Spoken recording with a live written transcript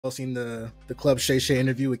Seen the Club Shay Shay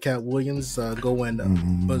interview with Katt Williams going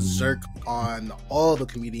berserk on all the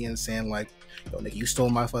comedians, saying like, yo, nigga, you stole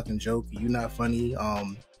my fucking joke. You not funny.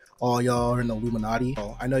 All y'all are in the Illuminati.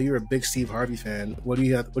 Oh, I know you're a big Steve Harvey fan. What do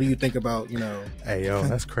you think about, you know? Hey, yo,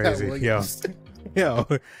 that's crazy. yo,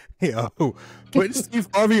 putting Steve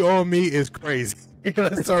Harvey on me is crazy.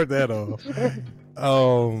 Let's start that off.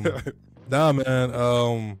 Nah,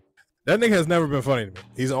 man. That nigga has never been funny to me.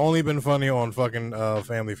 He's only been funny on fucking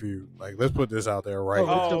Family Feud. Like, let's put this out there right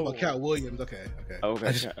now. Oh, Katt Williams. Okay. No,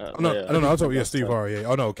 I don't know. I told you, Steve Harvey. Yeah.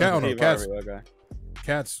 Oh no, Katt. Okay,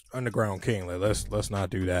 Katt's underground king. Like, let's not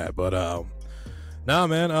do that. But nah,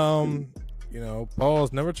 man. You know,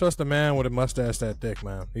 Paul's never trust a man with a mustache that thick,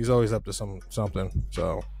 man. He's always up to something.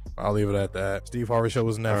 So I'll leave it at that. Steve Harvey show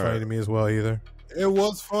wasn't that funny to me as well either. It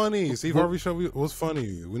was funny. Steve Harvey show was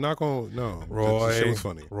funny. We're not gonna Roy. The show was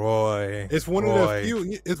funny. Roy. It's one of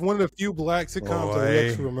the few black sitcoms that we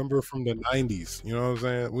actually remember from the '90s. You know what I'm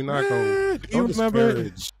saying? We're not gonna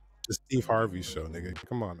disparage the Steve Harvey show, nigga.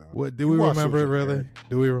 Come on now. What do we remember it really?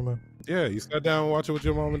 Do we remember? Yeah, you sat down and watch it with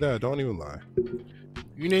your mom and dad. Don't even lie.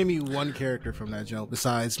 You name me one character from that joke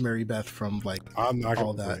besides Mary Beth from like I'm not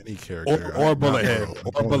all gonna that any character or Bullethead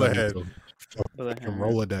or Bullethead. From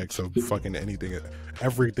Rolodex of fucking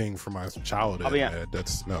everything from my childhood. Man.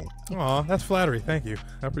 That's no. Aw, that's flattery. Thank you.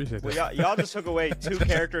 I appreciate that. Well, y'all just took away 2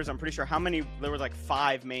 characters. I'm pretty sure how many there was like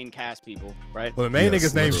 5 main cast people, right? Well, the main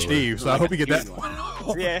nigga's named Steve, so I hope you get that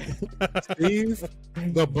one. Yeah, Steve,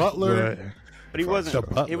 the butler. But he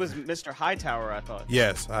wasn't. He was Mr. Hightower, I thought.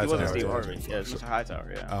 Yes, he wasn't Steve Harvey. Yeah, Mr.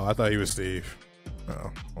 Hightower. Yeah. Oh, I thought he was Steve.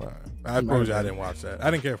 Oh, well, I didn't watch that.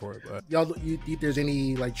 I didn't care for it, but y'all, you think there's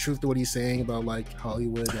any like truth to what he's saying about like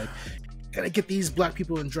Hollywood? Like, gotta get these black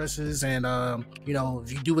people in dresses, and you know,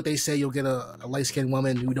 if you do what they say, you'll get a light skinned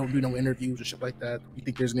woman who don't do no interviews or shit like that. You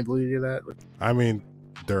think there's any validity to that? I mean,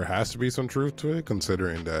 there has to be some truth to it,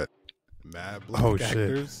 considering that mad black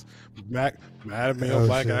actors, mad male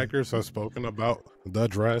black actors have spoken about the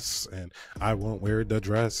dress, and I won't wear the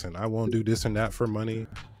dress, and I won't do this and that for money,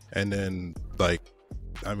 and then like.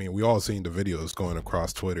 I mean, we all seen the videos going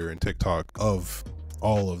across Twitter and TikTok of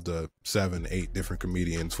all of the 7, 8 different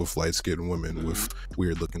comedians with light-skinned women with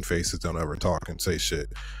weird-looking faces don't ever talk and say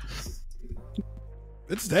shit.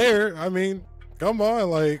 It's there. I mean, come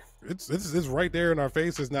on, like it's right there in our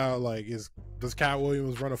faces now. Like, does Katt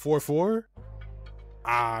Williams run a 4.4?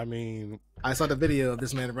 I mean, I saw the video of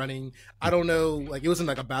this man running. I don't know, like it wasn't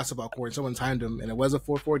like a basketball court. Someone timed him, and it was a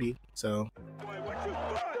 4.40. So.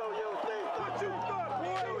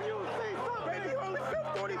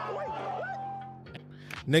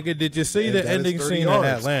 Nigga, did you see the ending scene in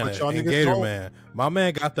Atlanta in Gator Man? My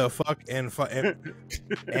man got the fuck and flops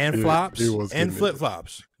and flip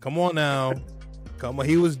flops. Come on now, come on.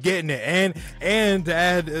 He was getting it, and to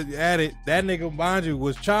add it, that nigga, mind you,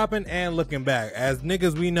 was chopping and looking back. As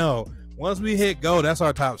niggas, we know once we hit go, that's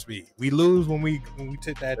our top speed. We lose when we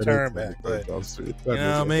take that turn back. But you know what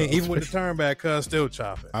I mean? Even with the turn back, cuz still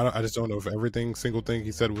chopping. I just don't know if single thing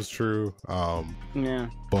he said was true. Yeah,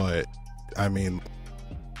 but I mean.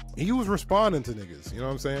 He was responding to niggas, you know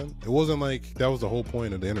what I'm saying? It wasn't like that was the whole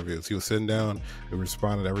point of the interviews. He was sitting down and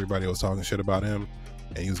responding to everybody who was talking shit about him,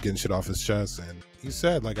 and he was getting shit off his chest. And he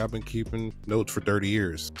said, like, I've been keeping notes for 30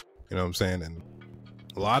 years, you know what I'm saying? And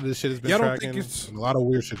a lot of this shit has been tracking, and a lot of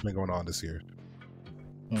weird shit's been going on this year.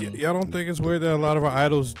 Y'all don't think it's weird that a lot of our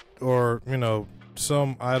idols, or, you know,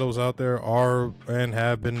 some idols out there are and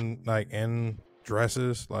have been, like, in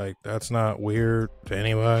dresses? Like, that's not weird to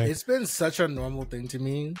anybody. It's been such a normal thing to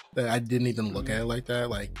me that I didn't even look at it like that.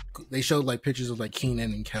 Like, they showed like pictures of like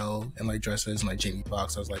Keenan and Kel and like dresses and like Jamie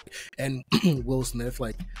Foxx. I was like, and Will Smith.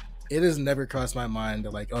 Like, it has never crossed my mind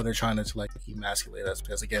that like, oh, they're trying to like emasculate us,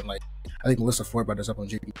 because again, like, I think Melissa Ford brought this up on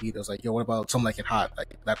JPP. It was like, yo, what about Something Like It Hot,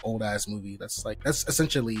 like that old ass movie? That's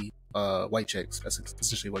essentially white chicks. That's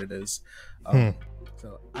essentially what it is.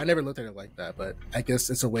 So I never looked at it like that, but I guess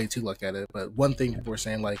it's a way to look at it. But one thing people were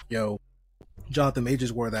saying, like, yo, Jonathan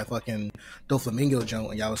Majors wore that fucking Doflamingo joint,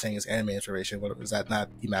 and y'all was saying it's anime inspiration. What is that? Not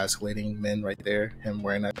emasculating men right there? Him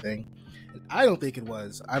wearing that thing? And I don't think it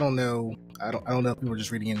was. I don't know. I don't know if people were just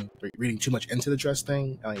reading too much into the dress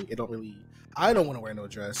thing. I mean, I don't want to wear no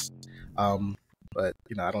dress. But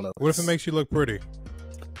you know, I don't know. What if it makes you look pretty?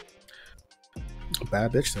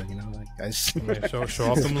 Bad bitch thing, you know, like man,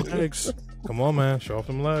 show off them legs. Come on, man, show off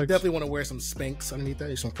them legs. Definitely want to wear some Spanx underneath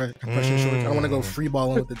that, some compression shorts. I don't want to go free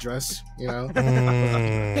balling with the dress, you know.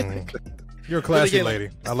 You're a classy lady.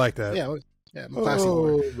 I like that. Yeah, Yeah, I'm a classy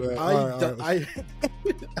boy.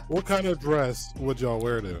 What kind of dress would y'all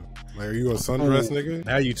wear then? Like, are you a sundress nigga?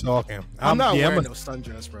 Now you talking. I'm not wearing no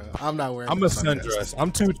sundress, bro. I'm not wearing. I'm a sundress.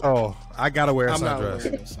 I'm too tall. I gotta wear a sundress. I'm not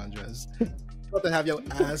wearing no sundress. About to have your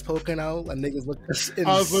ass poking out, and niggas look insane.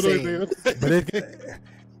 I was literally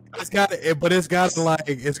it's got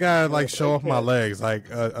to like show off my legs. Like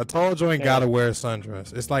a tall joint gotta wear a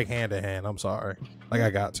sundress. It's like hand in hand. I'm sorry. Like I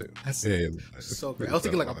got to. That's so crazy. I was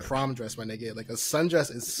thinking like a prom dress, my nigga. Like a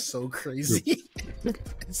sundress is so crazy.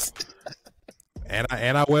 and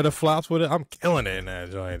I wear the flops with it. I'm killing it in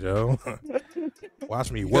that joint, Joe.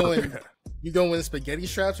 Watch me work. You going with spaghetti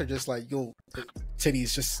straps or just like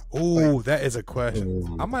titties? Just like, that is a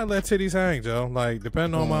question. I might let titties hang, Joe. Like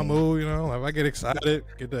depending on my mood, you know. If I get excited,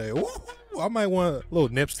 I might want a little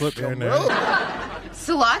nip slip here and there.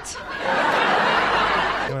 Slut.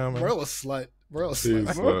 Bro, a slut. Bro, a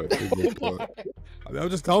slut. I'm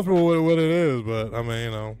just comfortable with what it is, but I mean,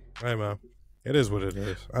 you know, hey man, it is what it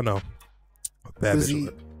is. I know.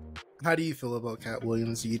 How do you feel about Katt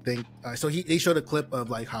Williams? Do you think so? They showed a clip of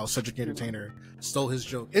like how Cedric the Entertainer stole his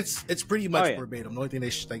joke. It's pretty much verbatim. The only thing they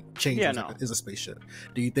changed is a spaceship.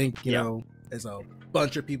 Do you think you know there's a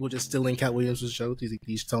bunch of people just stealing Katt Williams' joke? Do you think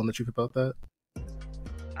he's telling the truth about that?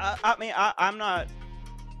 I mean, I'm not.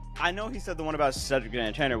 I know he said the one about Cedric the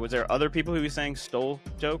Entertainer. Was there other people who was saying stole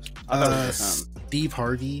jokes? Steve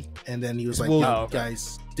Harvey, and then he was like,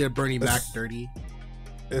 guys, did Bernie Mac dirty?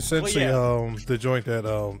 Essentially, the joint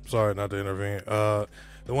that sorry not to intervene.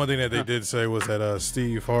 The one thing that they did say was that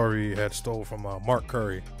Steve Harvey had stole from Mark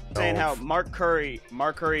Curry. Saying how Mark Curry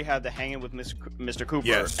had the hanging with Mr.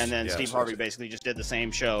 Cooper, and then Steve Harvey basically just did the same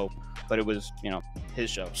show, but it was his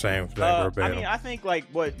show. Same thing. I mean, I think like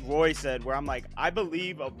what Roy said, where I'm like, I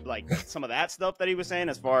believe like some of that stuff that he was saying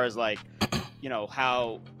as far as like,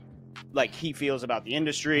 how like he feels about the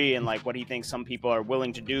industry and like what he thinks some people are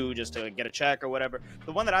willing to do just to get a check or whatever.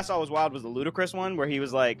 The one that I saw was wild was the Ludacris one, where he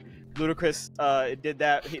was like, Ludacris did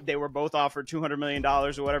that. They were both offered $200 million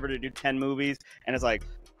or whatever to do 10 movies, and it's like,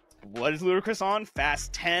 what is Ludacris on?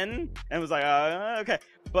 Fast 10? And it was like, okay.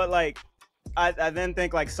 But like, I then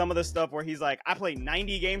think like some of the stuff where he's like, I play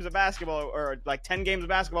 90 games of basketball or like 10 games of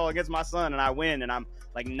basketball against my son and I win and I'm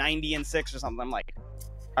like 90-6 or something. I'm like,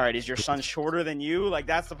 all right, is your son shorter than you? Like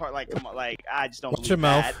that's the part. Like, come on, like I just don't. Watch your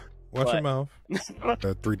mouth. Watch your mouth.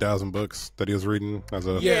 That 3,000 books that he was reading as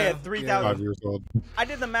a 3,000 5 years old. I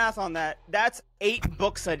did the math on that. That's 8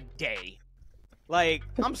 books a day. Like,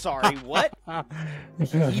 I'm sorry, what?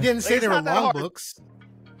 He didn't say they were long books.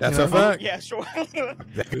 That's a fact. Yeah, sure.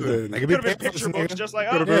 They could have been picture books, just like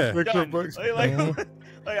picture books. Like,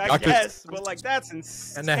 I guess, but like that's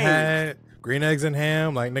insane. And the hat, green eggs and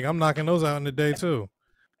ham. Like, nigga, I'm knocking those out in the day too.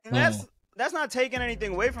 And that's not taking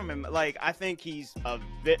anything away from him. Like, I think he's a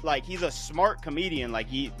bit like he's a smart comedian. Like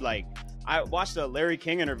I watched a Larry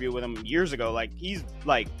King interview with him years ago. Like he's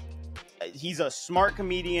a smart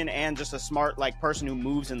comedian and just a smart like person who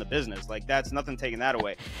moves in the business. Like that's nothing taking that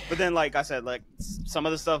away. But then like I said, like some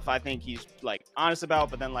of the stuff I think he's like honest about,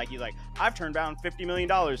 but then like he's like, I've turned down $50 million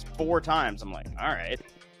 4 times. I'm like, all right.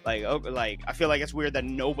 Like, okay, like I feel like it's weird that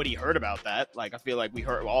nobody heard about that. Like I feel like we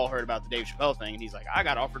all heard about the Dave Chappelle thing, and he's like, I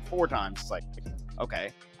got offered 4 times. It's like,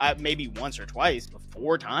 okay, maybe once or twice, but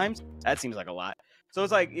 4 times? That seems like a lot. So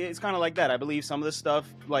it's like it's kind of like that. I believe some of the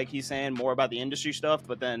stuff, like he's saying more about the industry stuff,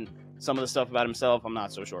 but then some of the stuff about himself, I'm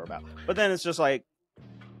not so sure about. But then it's just like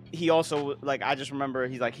he also like I just remember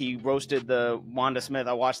he's like he roasted the Wanda Smith.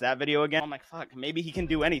 I watched that video again. I'm like, fuck, maybe he can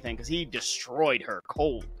do anything because he destroyed her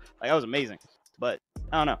cold. Like that was amazing. But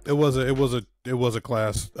I don't know. It was a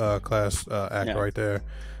class act right there.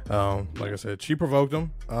 Like I said, she provoked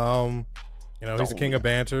him. He's the king of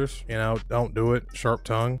banters. Don't do it. Sharp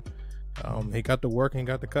tongue. He got to work and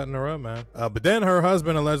got to cutting her up, man. But then her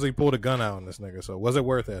husband allegedly pulled a gun out on this nigga. So was it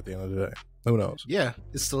worth it at the end of the day? Who knows? Yeah,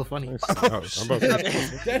 it's still funny. That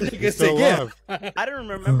nigga said, yeah. I didn't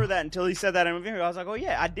remember that until he said that in a video. I was like, oh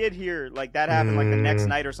yeah, I did hear like that happened like the next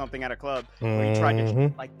night or something at a club where he tried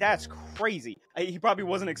to like that's crazy. He probably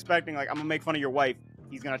wasn't expecting like I'm gonna make fun of your wife.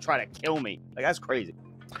 He's gonna try to kill me. Like that's crazy.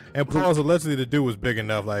 And Paul's allegedly the dude was big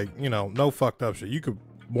enough, like no fucked up shit. You could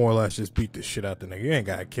more or less just beat the shit out the nigga. You ain't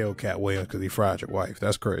gotta kill Katt Williams because he fried your wife.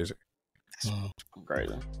 That's crazy.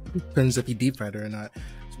 Crazy. Depends if he deep fried her or not.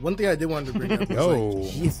 So one thing I did want to bring up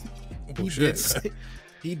was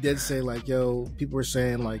he did say like, yo, people were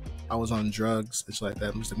saying like I was on drugs and shit like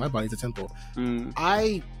that. I'm just like, my body's a temple.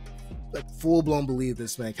 I like full blown believe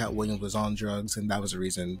this man Katt Williams was on drugs and that was the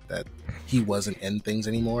reason that he wasn't in things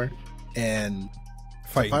anymore. And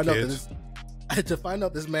to find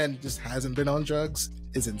out this man just hasn't been on drugs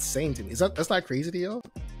is insane to me. That's not crazy to you?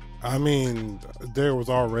 I mean, there was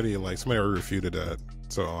already like somebody already refuted that.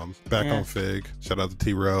 So back on Fig. Shout out to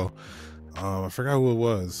T-Rail. I forgot who it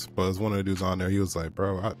was, but it was one of the dudes on there. He was like,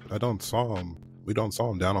 "Bro, I don't saw him. We don't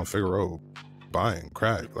saw him down on Figueroa buying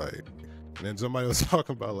crack." Like, and then somebody was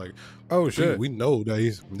talking about like, "Oh shit, we know that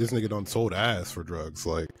this nigga done sold ass for drugs."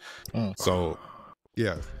 Like, so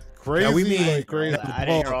yeah, crazy. Now we mean like, crazy. I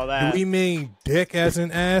didn't hear all that. Do we mean dick as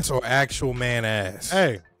an ass or actual man ass?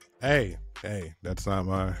 Hey, that's not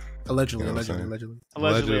my. Allegedly. Yeah,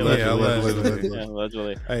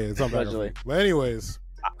 Allegedly. Hey, it's not bad. But anyways,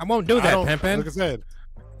 I won't do that, Pimpin. Like I said,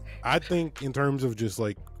 I think in terms of just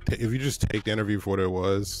like, if you just take the interview for what it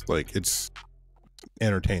was, like it's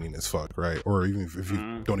entertaining as fuck, right? Or even if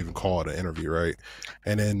you don't even call it an interview, right?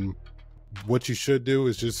 And then what you should do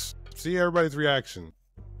is just see everybody's reaction.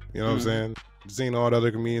 You know what I'm saying? Seeing all the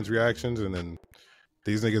other comedians' reactions, and then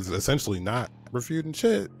these niggas essentially not refuting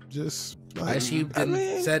shit. Just like, Ice Cube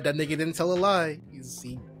said that nigga didn't tell a lie.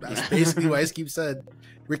 That's basically what Ice Cube said.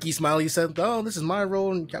 Ricky Smiley said, "Oh, this is my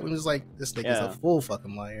role," and Katt Williams was like, "This nigga's a full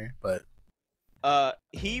fucking liar." But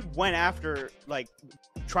he went after like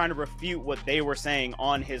trying to refute what they were saying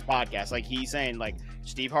on his podcast. Like he's saying like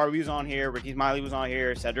Steve Harvey was on here, Ricky Smiley was on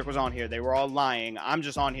here, Cedric was on here. They were all lying. I'm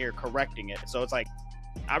just on here correcting it. So it's like,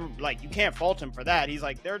 I'm like, you can't fault him for that. He's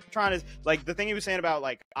like, they're trying to, like, the thing he was saying about,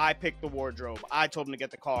 like, I picked the wardrobe, I told him to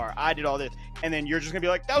get the car, I did all this, and then you're just gonna be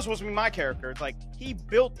like, that was supposed to be my character. It's like, he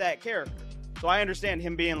built that character. So I understand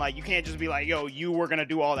him being like, you can't just be like, yo, you were gonna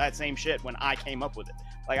do all that same shit when I came up with it.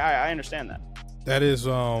 Like, I understand that. That is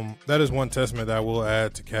one testament that I will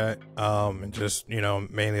add to Katt, and just, you know,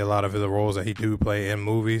 mainly a lot of the roles that he do play in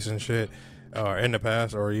movies and shit, or in the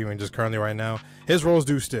past, or even just currently right now. His roles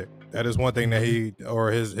do stick. That is one thing that he,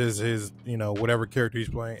 or his you know, whatever character he's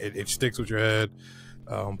playing, it sticks with your head.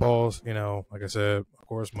 Balls, you know, like I said, of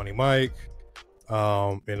course, Money Mike, you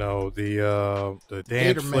know, the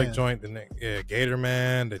dance flick joint, Gator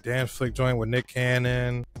Man, the dance flick joint with Nick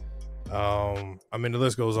Cannon. I mean, the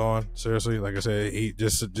list goes on. Seriously, like I said, he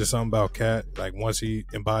just something about Katt. Like once he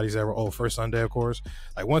embodies that role, First Sunday, of course.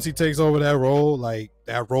 Like once he takes over that role, like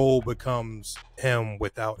that role becomes him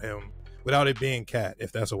without it being Katt,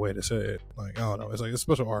 if that's a way to say it. Like I don't know, it's like a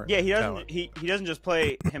special art. Yeah, he doesn't. He doesn't just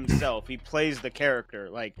play himself. He plays the character.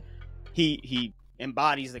 Like he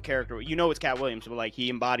embodies the character. You know, it's Katt Williams, but like he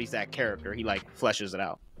embodies that character. He like fleshes it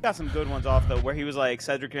out. Got some good ones off though, where he was like,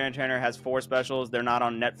 Cedric the Entertainer has 4 specials. They're not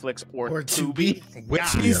on Netflix or Tubi. Which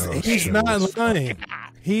he's not lying.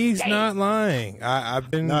 He's not lying. I've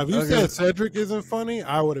been. Now, if you said Cedric isn't funny,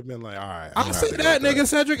 I would have been like, all right. I'll say that, nigga.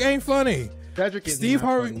 Cedric ain't funny. Cedric is Steve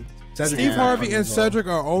Harvey. Steve Harvey and Cedric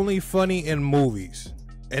are only funny in movies,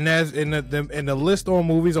 and that's in the list on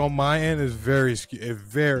movies on my end is very,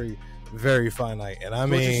 very finite. And I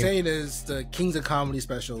mean, what you're saying is the Kings of Comedy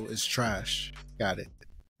special is trash. Got it.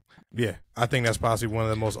 Yeah, I think that's possibly one of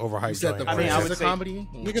the most overhyped joints. I mean, I would say comedy.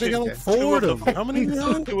 Nigga, they got like 4 of them. How many?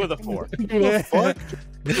 2 of the 4. 2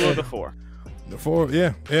 of the 4. The 4,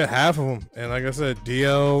 yeah, half of them. And like I said,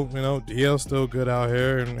 DL, you know, DL's still good out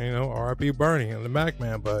here, and you know, R.I.P. Bernie and the Mac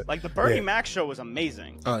Man. But like the Bernie Mac show was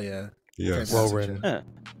amazing. Oh yeah, yes, well written. Yeah,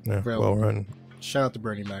 well written. Shout out to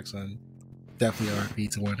Bernie Mac, son. Definitely R.I.P.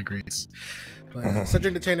 to one of the greats. But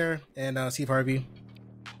Cedric the Entertainer and Steve Harvey.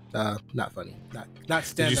 Not funny. Not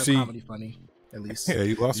stand-up comedy funny, at least. Yeah,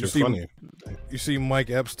 you lost your funny. You see Mike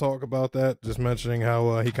Epps talk about that, just mentioning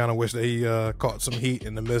how he kind of wished that he caught some heat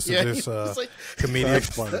in the midst of this like, comedian.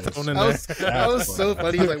 That was so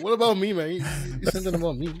funny. He's like, "What about me, man? You said something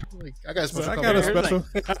about me? Like, I got a special.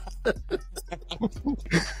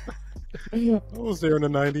 I was there in the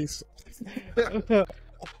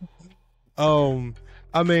 90s.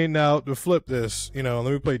 I mean, now to flip this, you know,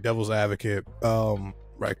 let me play devil's advocate.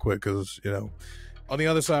 Right quick, because you know, on the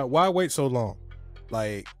other side, why wait so long?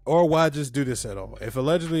 Like, or why just do this at all? If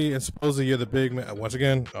allegedly and supposedly you're the big man, once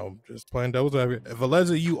again, I'm just playing devil's advocate. If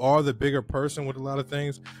allegedly you are the bigger person with a lot of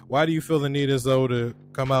things, why do you feel the need as though to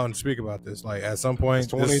come out and speak about this? Like at some point,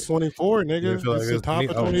 it's 2024, nigga. This is the top of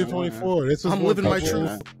 2024. This is I'm living my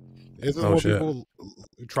truth. This is what people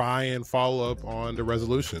try and follow up on the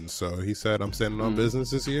resolutions. So he said, I'm standing on business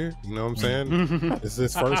this year. You know what I'm saying? This is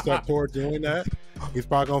his first step toward doing that. He's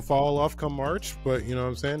probably going to fall off come March, but you know what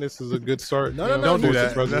I'm saying? This is a good start. No, don't do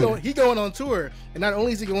that. He going on tour. And not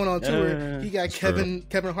only is he going on tour, he got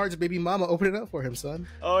Kevin Hart's baby mama opening up for him, son.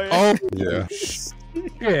 Oh, yeah. Yeah.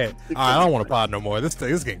 Yeah. I don't want to pod no more. This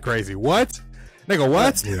is getting crazy. What? Nigga,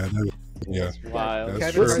 what? Yeah. Wild.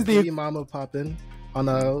 Kevin Hart's baby mama popping on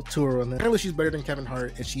a tour, and apparently she's better than Kevin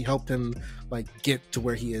Hart, and she helped him like get to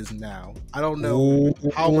where he is now. I don't know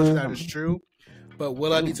how much that is true, But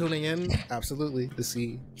will I be tuning in? Absolutely, to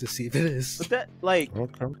see if it is. But that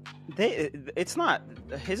it's not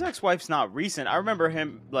his ex-wife's not recent. I remember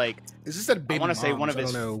him like. Is this that baby? I want to say one of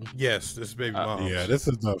his. Yes, this is baby mom. Yeah, this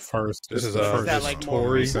is the first. This is the that like more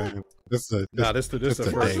recent? This is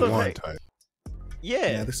the first day one type.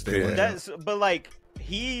 Yeah, this is day one. That's but like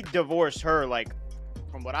he divorced her like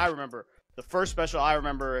from what I remember. The first special I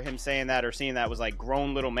remember him saying that or seeing that was like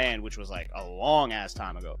Grown Little Man, which was like a long ass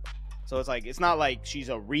time ago. So it's like it's not like she's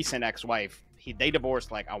a recent ex-wife. They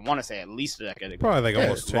divorced like I want to say at least a decade ago. Probably like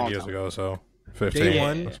almost 10 years ago. So 15. Day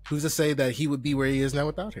one. Who's to say that he would be where he is now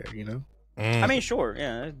without her? You know. I mean, sure,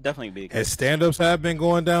 yeah, it'd definitely be. His stand-ups have been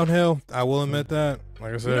going downhill. I will admit that.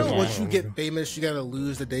 Like I said, once you get famous, you gotta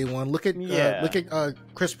lose the day one. Look at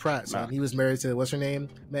Chris Pratt. Son. He was married to what's her name?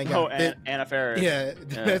 Man, got fit. Anna Faris. Yeah,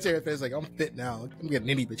 Anna Faris. Like I'm fit now. I'm getting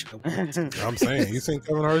any bitch. I'm saying, you seen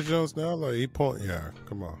Kevin Hart Jones now? Like he pulled. Yeah,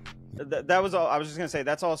 come on. That was all. I was just gonna say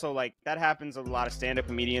that's also like that happens to a lot of stand-up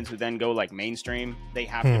comedians who then go like mainstream. They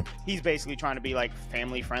have to. He's basically trying to be like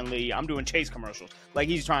family friendly. I'm doing Chase commercials. Like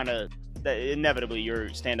he's trying to. Inevitably, your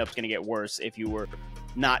stand-up's gonna get worse if you were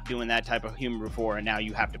not doing that type of humor before, and now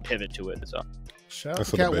you have to pivot to it. So, shout out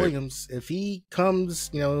to Katt Williams. If he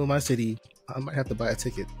comes, in my city, I might have to buy a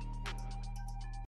ticket.